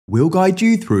we'll guide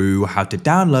you through how to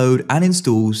download and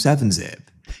install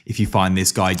 7-Zip. If you find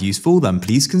this guide useful, then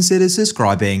please consider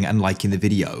subscribing and liking the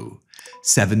video.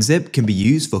 7-Zip can be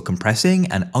used for compressing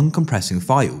and uncompressing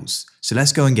files, so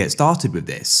let's go and get started with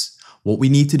this. What we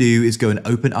need to do is go and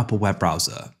open up a web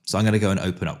browser. So I'm going to go and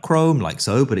open up Chrome like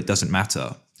so, but it doesn't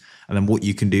matter. And then what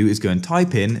you can do is go and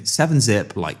type in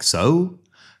 7-Zip like so,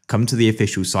 come to the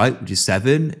official site, which is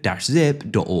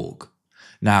 7-zip.org.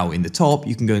 Now in the top,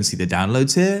 you can go and see the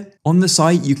downloads here. On the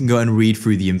site, you can go and read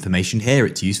through the information here,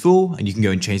 it's useful, and you can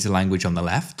go and change the language on the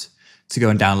left. To go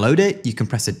and download it, you can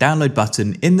press the download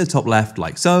button in the top left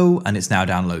like so, and it's now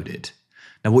downloaded.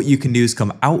 Now what you can do is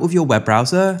come out of your web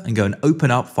browser and go and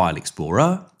open up File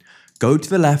Explorer, go to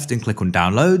the left and click on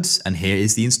Downloads, and here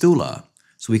is the installer.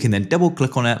 So we can then double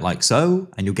click on it like so,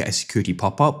 and you'll get a security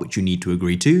pop-up which you need to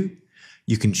agree to.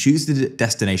 You can choose the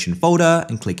destination folder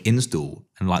and click Install,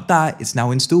 and like that, it's now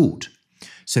installed.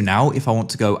 So now if I want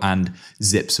to go and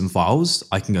zip some files,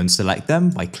 I can go and select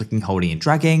them by clicking, holding and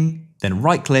dragging, then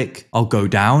right click, I'll go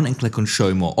down and click on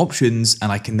Show More Options,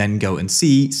 and I can then go and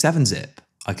see 7-Zip.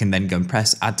 I can then go and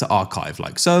press Add to Archive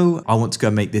like so. I want to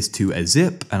go make this to a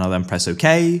zip, and I'll then press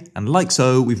OK, and like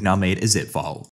so, we've now made a zip file.